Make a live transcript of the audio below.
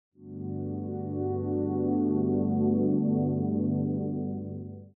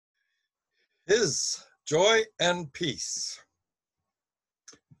His joy and peace.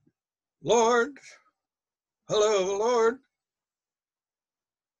 Lord, hello, Lord.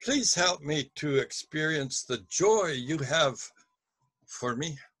 Please help me to experience the joy you have for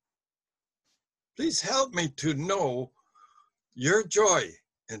me. Please help me to know your joy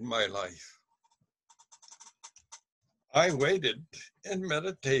in my life. I waited in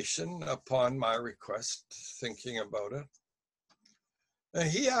meditation upon my request, thinking about it. And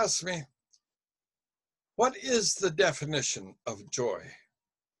he asked me, what is the definition of joy?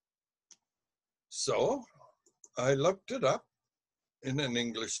 So I looked it up in an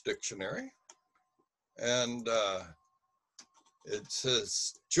English dictionary, and it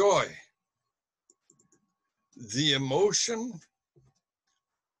says joy, the emotion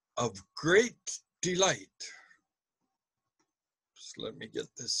of great delight. Just let me get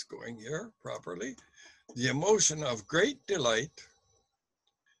this going here properly. The emotion of great delight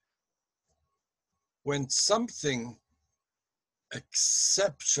when something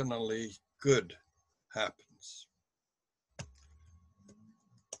exceptionally good happens.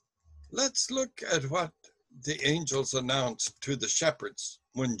 Let's look at what the angels announced to the shepherds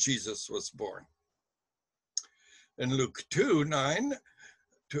when Jesus was born. In Luke 2:9-11,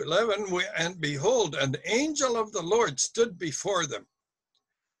 and behold, an angel of the Lord stood before them,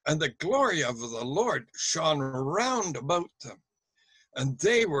 and the glory of the Lord shone round about them, and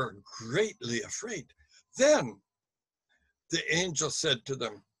they were greatly afraid. Then the angel said to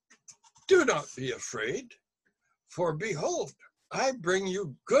them, do not be afraid, for behold, I bring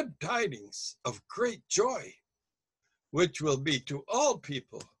you good tidings of great joy, which will be to all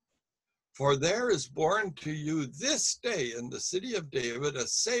people. For there is born to you this day in the city of David a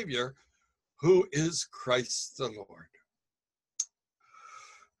Savior, who is Christ the Lord.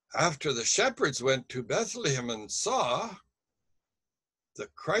 After the shepherds went to Bethlehem and saw the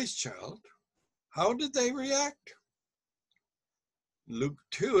Christ child, how did they react? Luke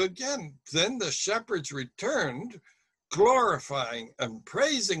 2 again, then the shepherds returned, glorifying and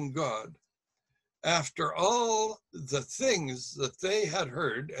praising God after all the things that they had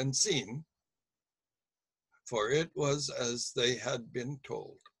heard and seen, for it was as they had been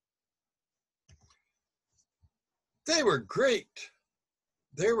told. They were great.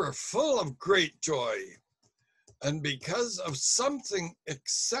 They were full of great joy, and because of something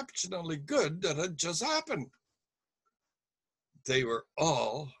exceptionally good that had just happened. They were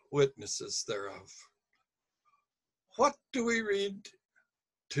all witnesses thereof. What do we read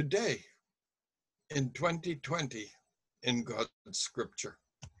today in 2020 in God's scripture?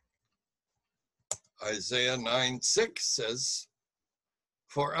 Isaiah 9:6 says,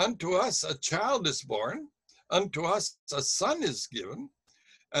 for unto us a child is born, unto us a son is given,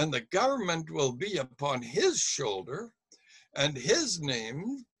 and the government will be upon his shoulder, and his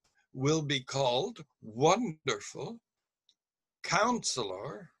name will be called Wonderful,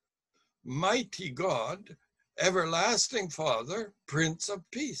 Counselor, Mighty God, Everlasting Father, Prince of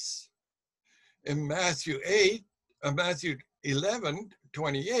Peace. In Matthew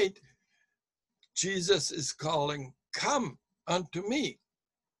 11:28, Jesus is calling, come unto me,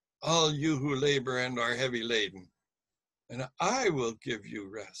 all you who labor and are heavy laden, and I will give you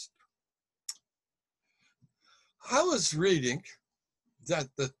rest. I was reading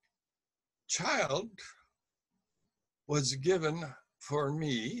that the child was given for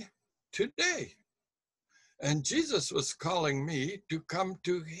me today. And Jesus was calling me to come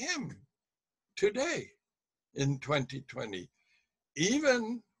to him today in 2020,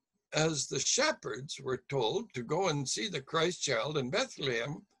 even as the shepherds were told to go and see the Christ child in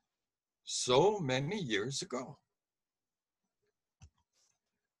Bethlehem so many years ago.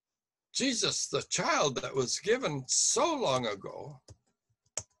 Jesus, the child that was given so long ago,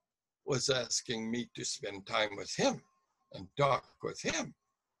 was asking me to spend time with him and talk with him.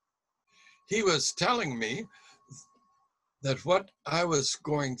 He was telling me that what I was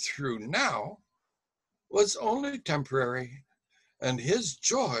going through now was only temporary, and his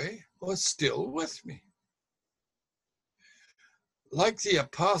joy was still with me. Like the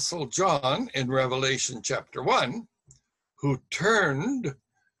Apostle John in Revelation chapter 1, who turned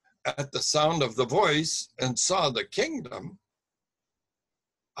at the sound of the voice and saw the kingdom,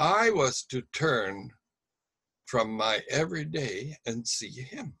 I was to turn from my everyday and see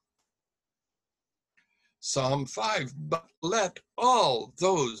him. Psalm 5, but let all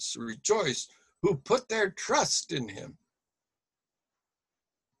those rejoice who put their trust in him.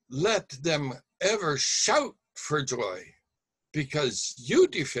 Let them ever shout for joy, because you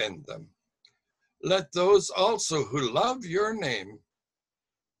defend them. Let those also who love your name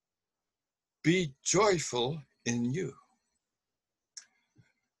be joyful in you.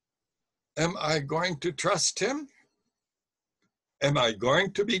 Am I going to trust him? Am I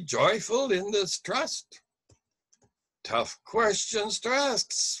going to be joyful in this trust? Tough questions to ask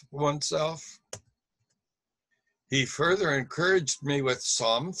oneself. He further encouraged me with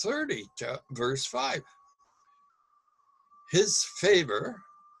Psalm 30, verse 5. His favor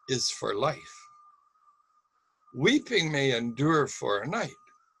is for life. Weeping may endure for a night,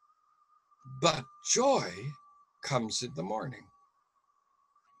 but joy comes in the morning.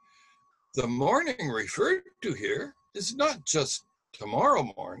 The morning referred to here is not just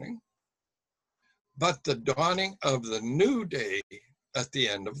tomorrow morning, but the dawning of the new day at the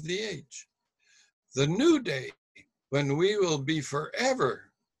end of the age. The new day when we will be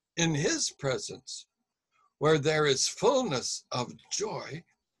forever in his presence, where there is fullness of joy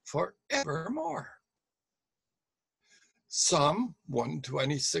forevermore. Psalm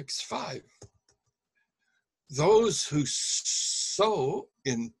 126:5. Those who sow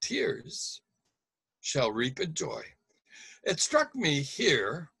in tears shall reap in joy. It struck me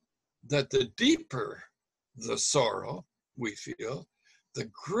here that the deeper the sorrow we feel, the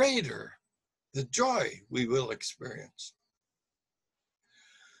greater the joy we will experience.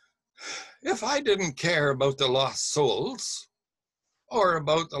 If I didn't care about the lost souls or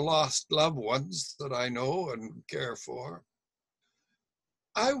about the lost loved ones that I know and care for,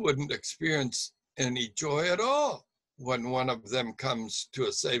 I wouldn't experience any joy at all when one of them comes to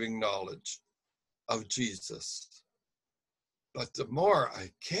a saving knowledge of Jesus. But the more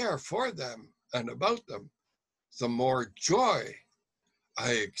I care for them and about them, the more joy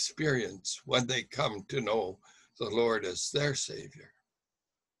I experience when they come to know the Lord as their Savior.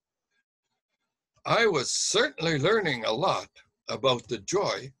 I was certainly learning a lot about the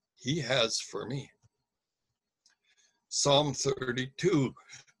joy he has for me. Psalm 32,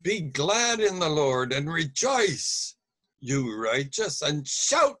 be glad in the Lord and rejoice, you righteous, and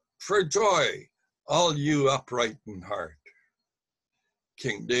shout for joy, all you upright in heart.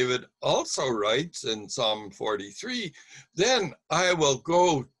 King David also writes in Psalm 43, then I will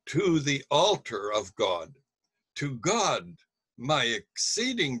go to the altar of God, to God, my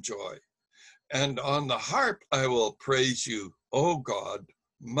exceeding joy, and on the harp I will praise you, O God,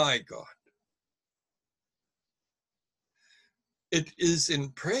 my God. It is in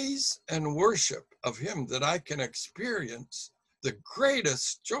praise and worship of him that I can experience the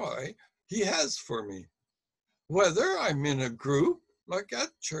greatest joy he has for me, whether I'm in a group like at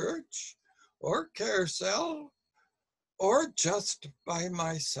church or carousel or just by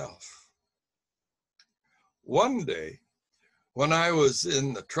myself. One day, when I was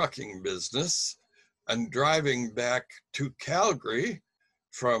in the trucking business and driving back to Calgary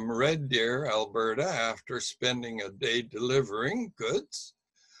from Red Deer, Alberta, after spending a day delivering goods,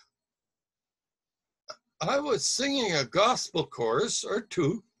 I was singing a gospel chorus or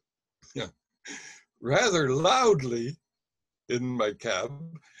two rather loudly in my cab,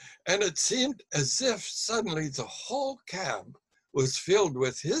 and it seemed as if suddenly the whole cab was filled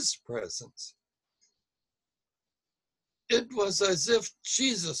with his presence. It was as if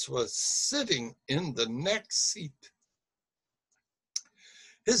Jesus was sitting in the next seat.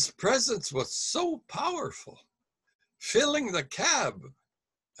 His presence was so powerful, filling the cab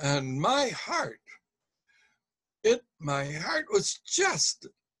and my heart. My heart was just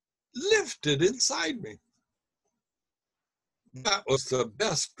lifted inside me. That was the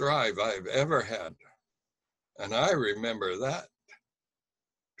best drive I've ever had. And I remember that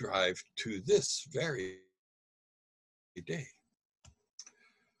drive to this very day.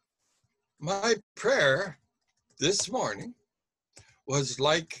 My prayer this morning was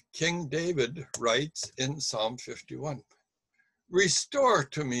like King David writes in Psalm 51. Restore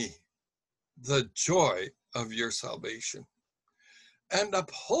to me the joy of your salvation and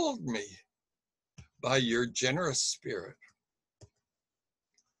uphold me by your generous spirit.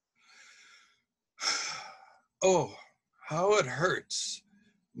 Oh, how it hurts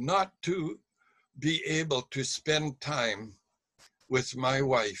not to be able to spend time with my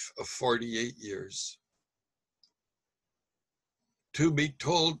wife of 48 years. To be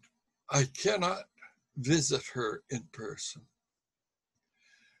told I cannot visit her in person.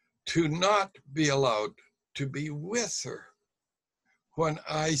 To not be allowed to be with her when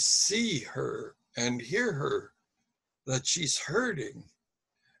I see her and hear her that she's hurting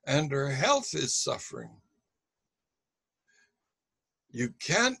and her health is suffering. You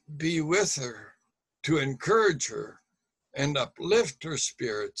can't be with her to encourage her and uplift her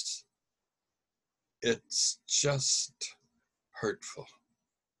spirits. It's just hurtful.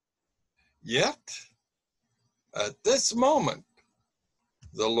 Yet, at this moment,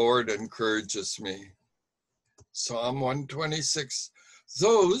 the Lord encourages me. Psalm 126,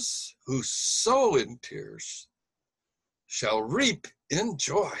 Those who sow in tears shall reap in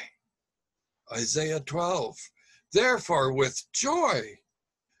joy. Isaiah 12. Therefore, with joy,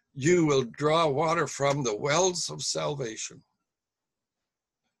 you will draw water from the wells of salvation.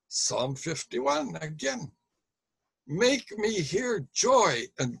 Psalm 51 again. Make me hear joy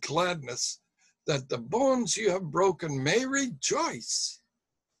and gladness, that the bones you have broken may rejoice.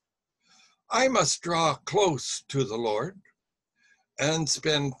 I must draw close to the Lord and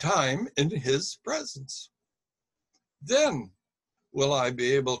spend time in his presence. Then will I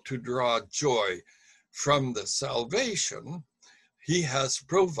be able to draw joy from the salvation he has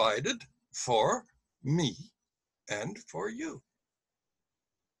provided for me and for you.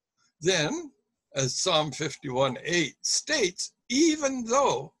 Then, as Psalm 51:8 states, even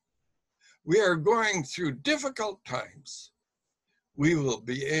though we are going through difficult times, we will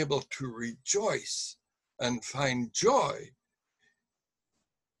be able to rejoice and find joy,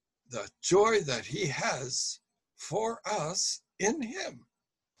 the joy that he has for us in him.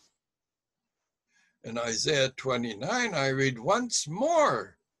 In Isaiah 29, I read, once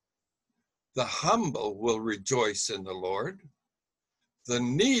more, the humble will rejoice in the Lord. The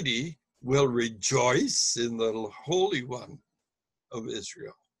needy will rejoice in the Holy One of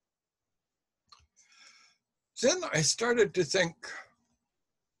Israel. Then I started to think,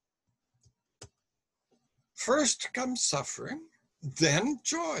 first comes suffering, then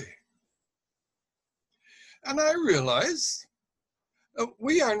joy. And I realized that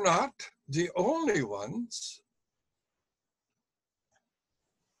we are not the only ones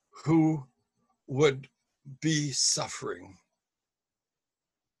who would be suffering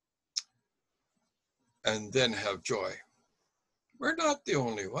and then have joy. We're not the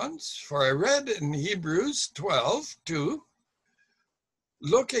only ones, for I read in Hebrews 12:2,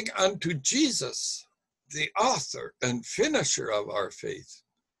 looking unto Jesus, the author and finisher of our faith,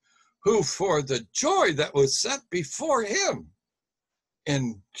 who for the joy that was set before him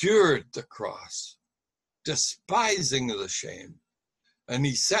endured the cross, despising the shame, and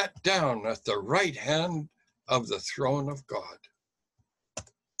he sat down at the right hand of the throne of God.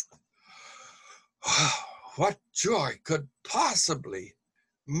 What joy could possibly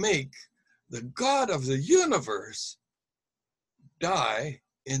make the God of the universe die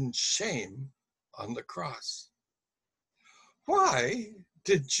in shame on the cross? Why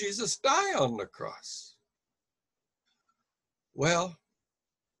did Jesus die on the cross? Well,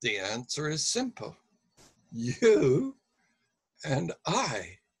 the answer is simple. You and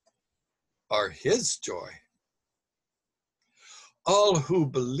I are his joy. All who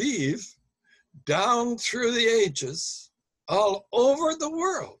believe down through the ages, all over the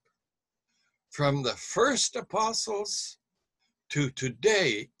world, from the first apostles to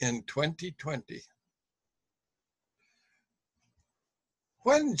today in 2020.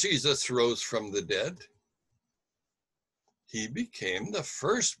 When Jesus rose from the dead, he became the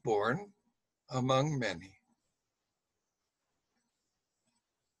firstborn among many.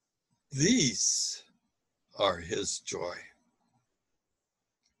 These are his joy.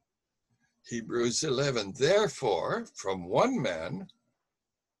 Hebrews 11, therefore, from one man,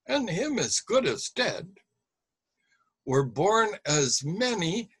 and him as good as dead, were born as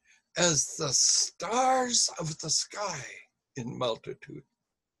many as the stars of the sky in multitude,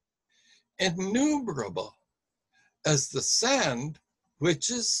 innumerable as the sand which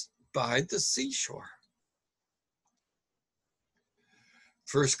is by the seashore.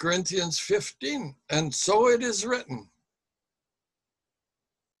 1 Corinthians 15, and so it is written,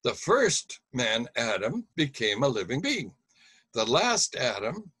 the first man, Adam, became a living being. The last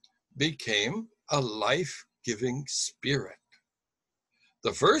Adam became a life-giving spirit.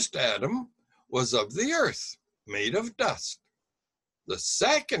 The first Adam was of the earth, made of dust. The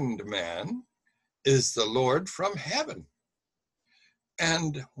second man is the Lord from heaven,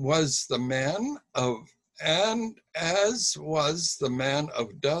 and was the man of, and as was the man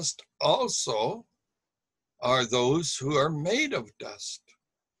of dust also are those who are made of dust.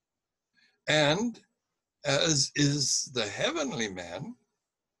 And as is the heavenly man,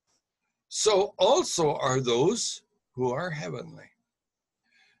 so also are those who are heavenly.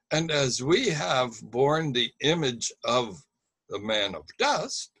 And as we have borne the image of the man of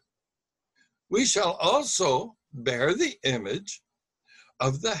dust, we shall also bear the image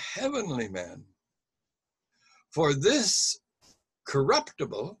of the heavenly man. For this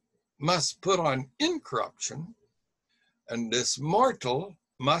corruptible must put on incorruption, and this mortal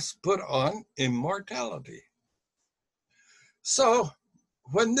must put on immortality. So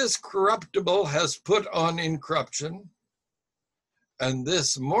when this corruptible has put on incorruption, and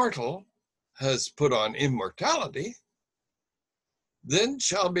this mortal has put on immortality, Then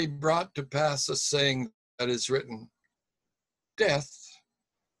shall be brought to pass a saying that is written, death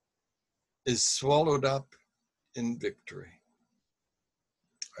is swallowed up in victory.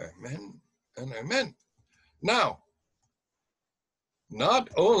 Amen and amen. Now, not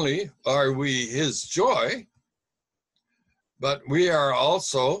only are we his joy, but we are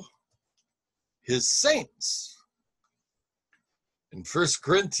also his saints. In 1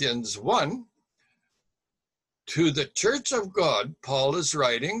 Corinthians 1, to the church of God, Paul is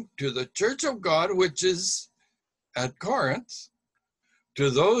writing, to the church of God which is at Corinth, to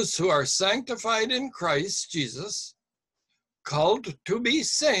those who are sanctified in Christ Jesus, called to be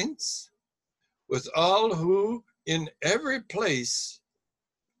saints, with all who in every place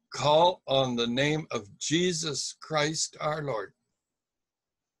call on the name of Jesus Christ our Lord.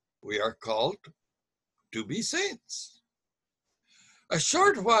 We are called to be saints. A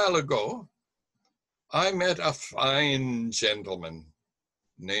short while ago, I met a fine gentleman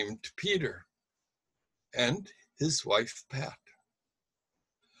named Peter and his wife, Pat.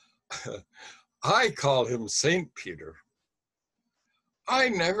 I call him Saint Peter. I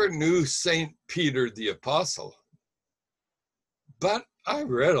never knew Saint Peter the Apostle, but I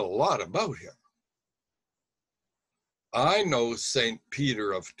read a lot about him. I know Saint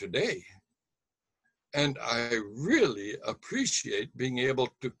Peter of today, and I really appreciate being able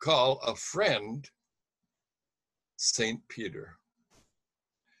to call a friend Saint Peter.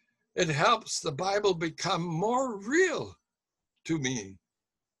 It helps the Bible become more real to me.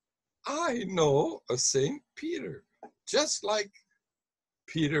 I know a Saint Peter, just like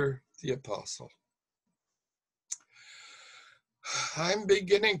Peter the Apostle. I'm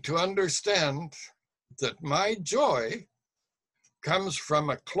beginning to understand that my joy comes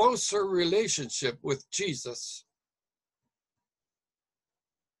from a closer relationship with Jesus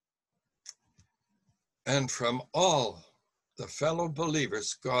and from all the fellow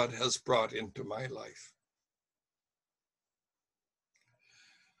believers God has brought into my life.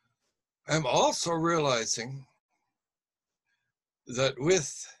 I'm also realizing that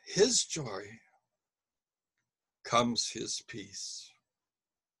with his joy comes his peace.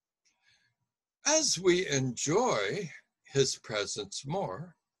 As we enjoy his presence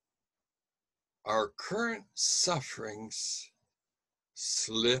more, our current sufferings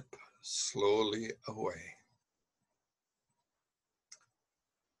slip slowly away.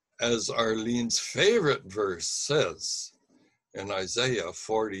 As Arlene's favorite verse says in Isaiah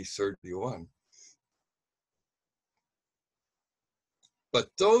 40:31,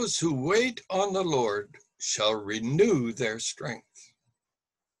 but those who wait on the Lord shall renew their strength.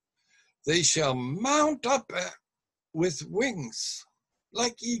 They shall mount up with wings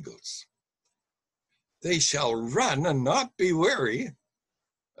like eagles. They shall run and not be weary,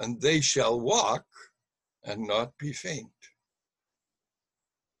 and they shall walk and not be faint.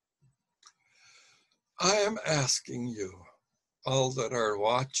 I am asking you, all that are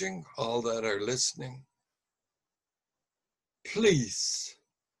watching, all that are listening, please,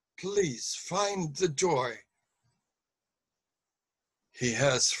 please find the joy he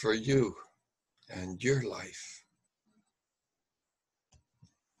has for you and your life.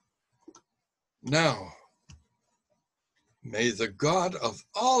 Now, may the God of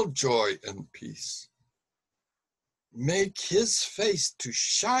all joy and peace make his face to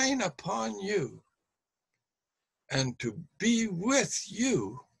shine upon you and to be with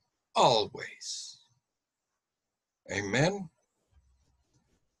you always. Amen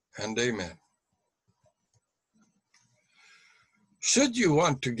and amen. Should you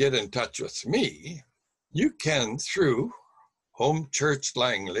want to get in touch with me, you can through Home Church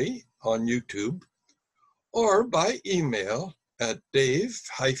Langley on YouTube or by email at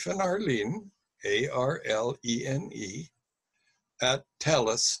Dave-Arlene, ARLENE,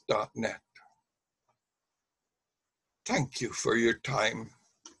 @telus.net. Thank you for your time.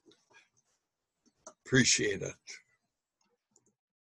 Appreciate it.